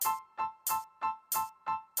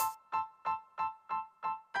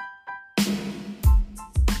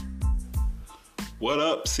What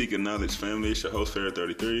up, Seeking Knowledge family? It's your host,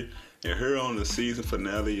 S33, and here on the season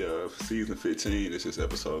finale of season 15, this is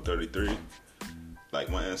episode 33. Like,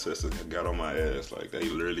 my ancestors got on my ass. Like, they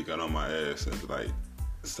literally got on my ass and, like,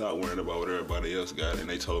 stop worrying about what everybody else got. And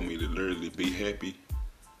they told me to literally be happy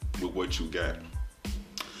with what you got.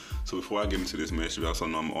 So before I get into this message, you also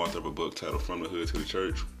know I'm an author of a book titled From the Hood to the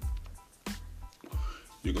Church.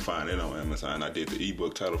 You can find it on Amazon. I did the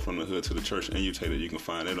ebook titled From the Hood to the Church Annotated. You can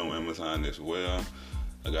find it on Amazon as well.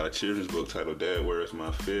 I got a children's book titled Dad, Where's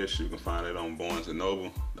My Fish? You can find it on Barnes &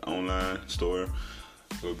 Noble, the online store.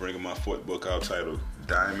 We're bringing my fourth book out titled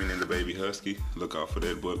Diamond and the Baby Husky. Look out for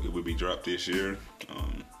that book. It will be dropped this year.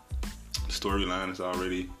 The storyline is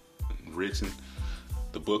already written.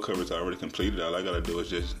 The book cover is already completed. All I got to do is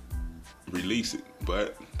just release it.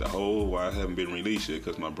 But the whole why I haven't been released yet,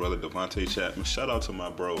 because my brother Devontae Chapman, shout out to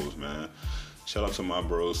my bros, man. Shout out to my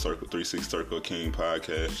bros, Circle 36 Circle King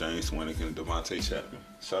podcast, James Swinnick and Devontae Chapman.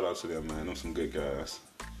 Shout out to them, man. Them some good guys.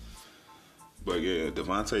 But yeah,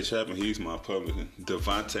 Devontae Chapman, he's my publisher.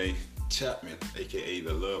 Devontae Chapman, aka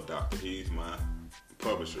the Love Doctor, he's my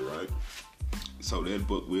publisher, right? So that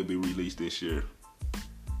book will be released this year.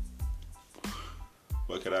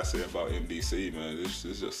 What could I say about MDC, man? This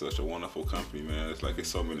is just such a wonderful company, man. It's like there's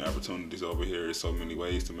so many opportunities over here. There's so many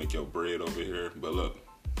ways to make your bread over here. But look,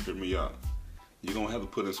 hear me out. You're going to have to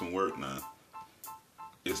put in some work now.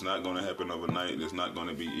 It's not going to happen overnight. It's not going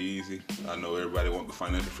to be easy. I know everybody wants the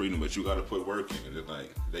financial freedom, but you got to put work in it. It's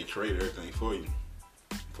like they create everything for you.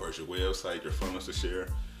 First, your website, your funnels to share.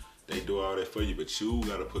 They do all that for you, but you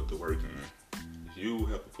got to put the work in. You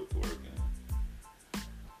have to put the work in.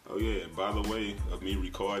 Oh yeah, and by the way of me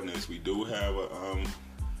recording this, we do have a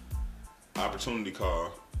opportunity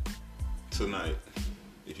call tonight.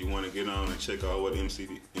 If you want to get on and check out what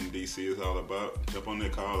MDC is all about, jump on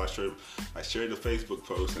that call. I shared the Facebook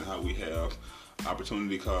post and how we have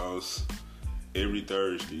opportunity calls every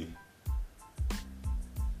Thursday.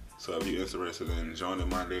 So if you're interested in joining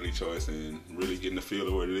my daily choice and really getting the feel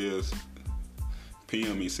of what it is,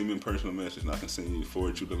 PM me, send me a personal message, and I can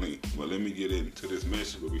forward you the link. But let me get into this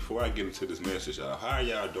message. But before I get into this message, y'all, how are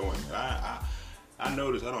y'all doing? I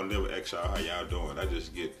notice I don't never ask y'all how y'all doing. I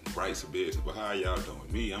just get right to business. But how are y'all doing?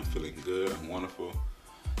 Me, I'm feeling good. I'm wonderful.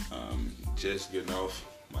 Just getting off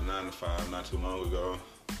my 9 to 5 not too long ago.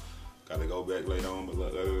 Got to go back later on. But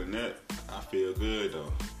look, other than that, I feel good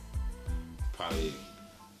though. Probably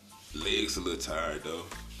legs a little tired though.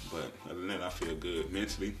 But other than that, I feel good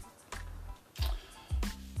mentally.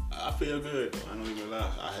 I feel good though, I don't even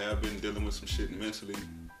lie. I have been dealing with some shit mentally.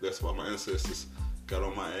 That's why my ancestors got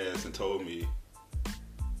on my ass and told me,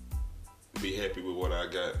 be happy with what I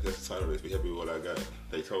got. That's the title of this, be happy with what I got.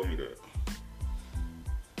 They told me that.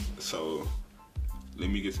 So, let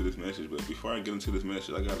me get to this message. But before I get into this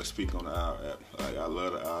message, I gotta speak on the OWL app. Like, I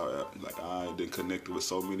love the OWL app. Like, I've been connected with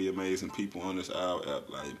so many amazing people on this OWL app.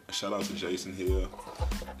 Like, shout out to Jason Hill.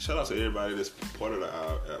 Shout out to everybody that's part of the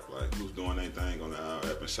OWL app, like, who's doing their thing on the OWL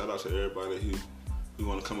app. And shout out to everybody who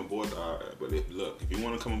want to come aboard the OWL app. But if you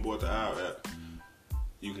want to come aboard the OWL app,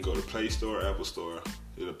 you can go to Play Store, Apple Store.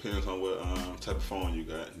 It depends on what type of phone you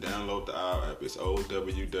got. Download the OWL app. It's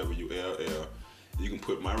OWWLL. You can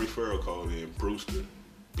put my referral code in, Brewster,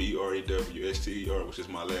 BREWSTER, which is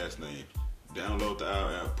my last name. Download the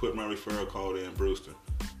OWL app, put my referral code in, Brewster,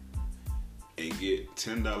 and get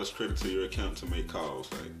 $10 credit to your account to make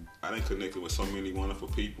calls. Like, I done connected with so many wonderful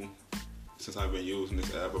people since I've been using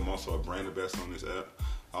this app. I'm also a brand ambassador on this app.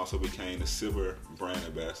 I also became the silver brand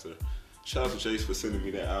ambassador. Shout out to Chase for sending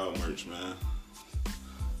me that OWL merch, man.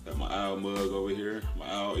 Got my OWL mug over here,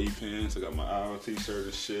 my OWL e-pens. I got my OWL t-shirt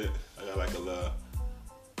and shit. I got like a little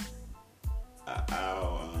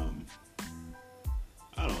OWL,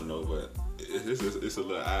 I don't know, but it's a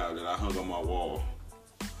little OWL that I hung on my wall.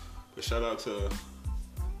 But shout out to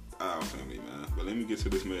OWL family, man. But let me get to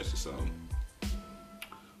this message. So,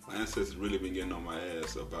 my ancestors really been getting on my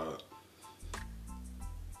ass about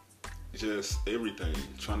just everything,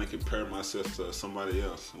 trying to compare myself to somebody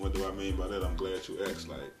else. And what do I mean by that? I'm glad you asked.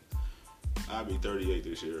 Like, I'll be 38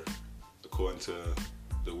 this year, according to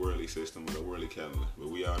the worldly system or the worldly calendar. But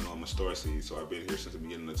we all know I'm a star seed, so I've been here since the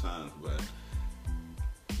beginning of time. But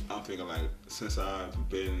I'm thinking, like, since I've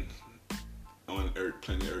been on Earth,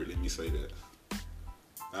 planet Earth, let me say that,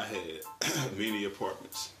 I had many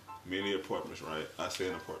apartments, right? I say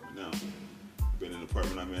an apartment now. I've been in the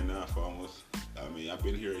apartment I'm in now for I've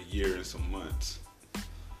been here a year and some months.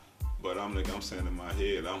 But I'm saying in my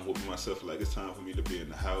head, I'm whooping myself like it's time for me to be in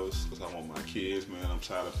the house because I want my kids, man. I'm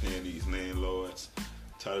tired of paying these landlords.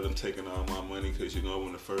 Tired of them taking all my money because,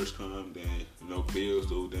 when the first come, then, bills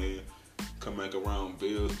due, then come back around,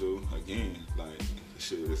 bills do again. Like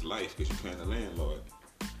shit, it's life because you're paying the landlord.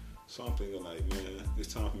 So I'm thinking like, man,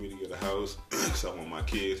 it's time for me to get a house. So I want my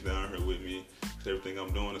kids down here with me. Cause everything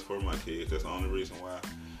I'm doing is for my kids. That's the only reason why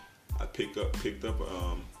I picked up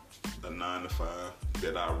a 9 to 5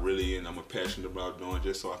 that I really and I'm passionate about doing,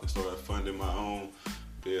 just so I can start funding my own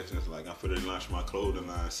business. Like I'm finna launch my clothing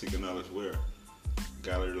line, Seeking Knowledge Wear.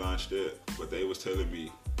 Gotta launch that, but they was telling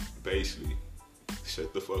me basically,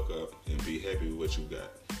 shut the fuck up and be happy with what you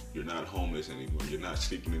got. You're not homeless anymore. You're not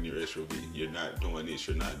sleeping in your SUV. You're not doing this.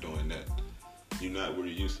 You're not doing that. You're not where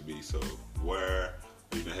you used to be. So why are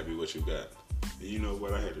you not happy with what you got? And you know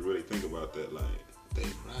what? I had to really think about that. Like, they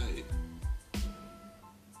right.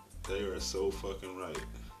 They are so fucking right.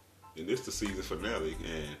 And this the season finale,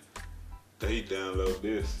 and they download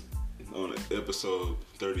this on episode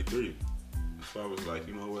 33. So I was like,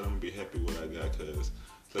 you know what? I'm gonna be happy with what I got, cause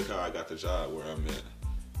look how I got the job where I'm at.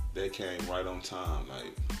 That came right on time.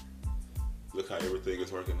 Like, look how everything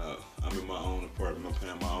is working out. I'm in my own apartment. I'm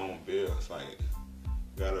paying my own bills. Like,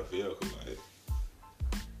 got a vehicle. Like,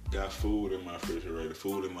 got food in my refrigerator,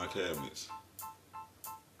 food in my cabinets.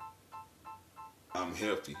 I'm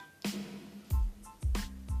healthy.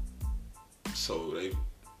 So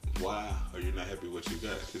why are you not happy with what you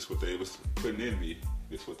got? This is what they was putting in me.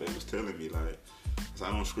 This is what they was telling me. Like, 'cause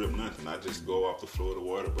I don't script nothing. I just go off the floor of the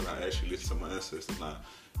water, but I actually listen to my ancestors. Now,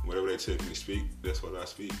 whatever they tell me to speak, that's what I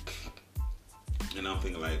speak. And I'm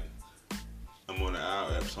thinking like, I'm on the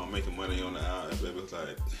OWL app, so I'm making money on the OWL app. It was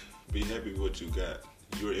like, be happy with what you got.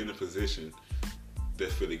 You're in a position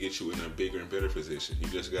that's going to get you in a bigger and better position. You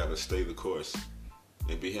just got to stay the course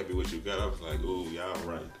and be happy with what you got. I was like, ooh, y'all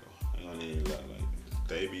right though. I don't even lie. Like,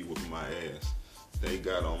 they be whooping my ass. They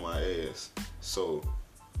got on my ass. So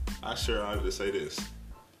I sure ought to say this.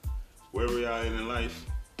 Wherever y'all in life,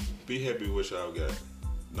 be happy with what y'all got.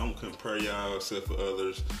 Don't compare yourself with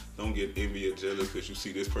others. Don't get envy or jealous because you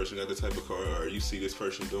see this person got this type of car, or you see this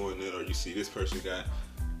person doing that, or you see this person got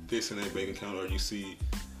this in their bank account, or you see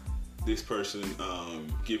this person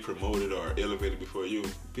get promoted or elevated before you.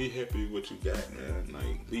 Be happy with what you got, man.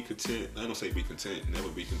 Like, be content. I don't say be content. Never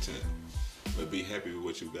be content. But be happy with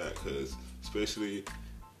what you got, because especially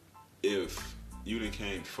if you done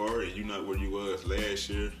came far and you not where you was last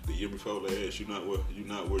year, the year before last, you not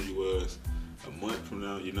where you was a month from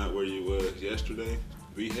now, you're not where you was yesterday.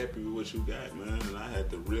 Be happy with what you got, man. And I had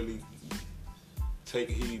to really take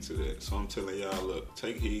heed to that. So I'm telling y'all, look,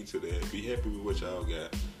 take heed to that. Be happy with what y'all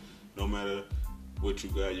got. No matter what you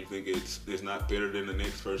got, you think it's not better than the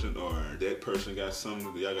next person, or that person got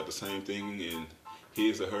something, y'all got the same thing in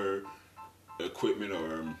his or her equipment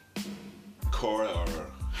or car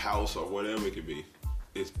or house or whatever it could be.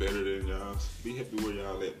 It's better than y'all's. Be happy where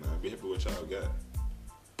y'all at, man. Be happy with what y'all got.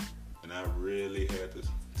 And I really had to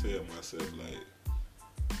tell myself,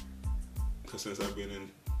 like, because since I've been in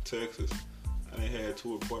Texas, I done had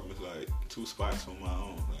 2 apartments, like 2 spots on my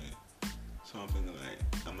own, like, so I'm thinking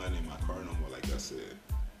like, I'm not in my car no more, like I said.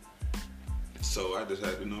 So I just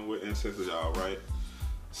had to know what ancestors y'all right.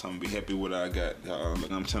 So I'm gonna be happy with what I got, y'all.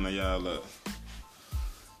 Look, I'm telling y'all, look,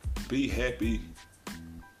 be happy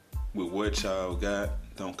with what y'all got.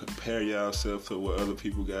 Don't compare yourself to what other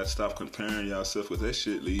people got. Stop comparing yourself, because that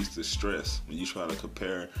shit leads to stress when you try to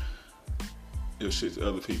compare your shit to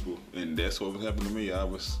other people. And that's what was happening to me. I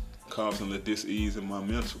was causing a dis-ease in my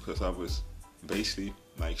mental, because I was basically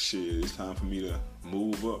like, shit, it's time for me to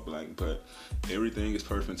move up. Like, but everything is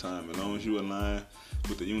perfect time. As long as you align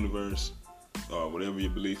with the universe or whatever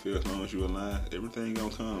your belief is, as long as you align, everything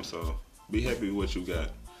gonna come. So be happy with what you got.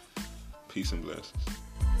 Peace and blessings.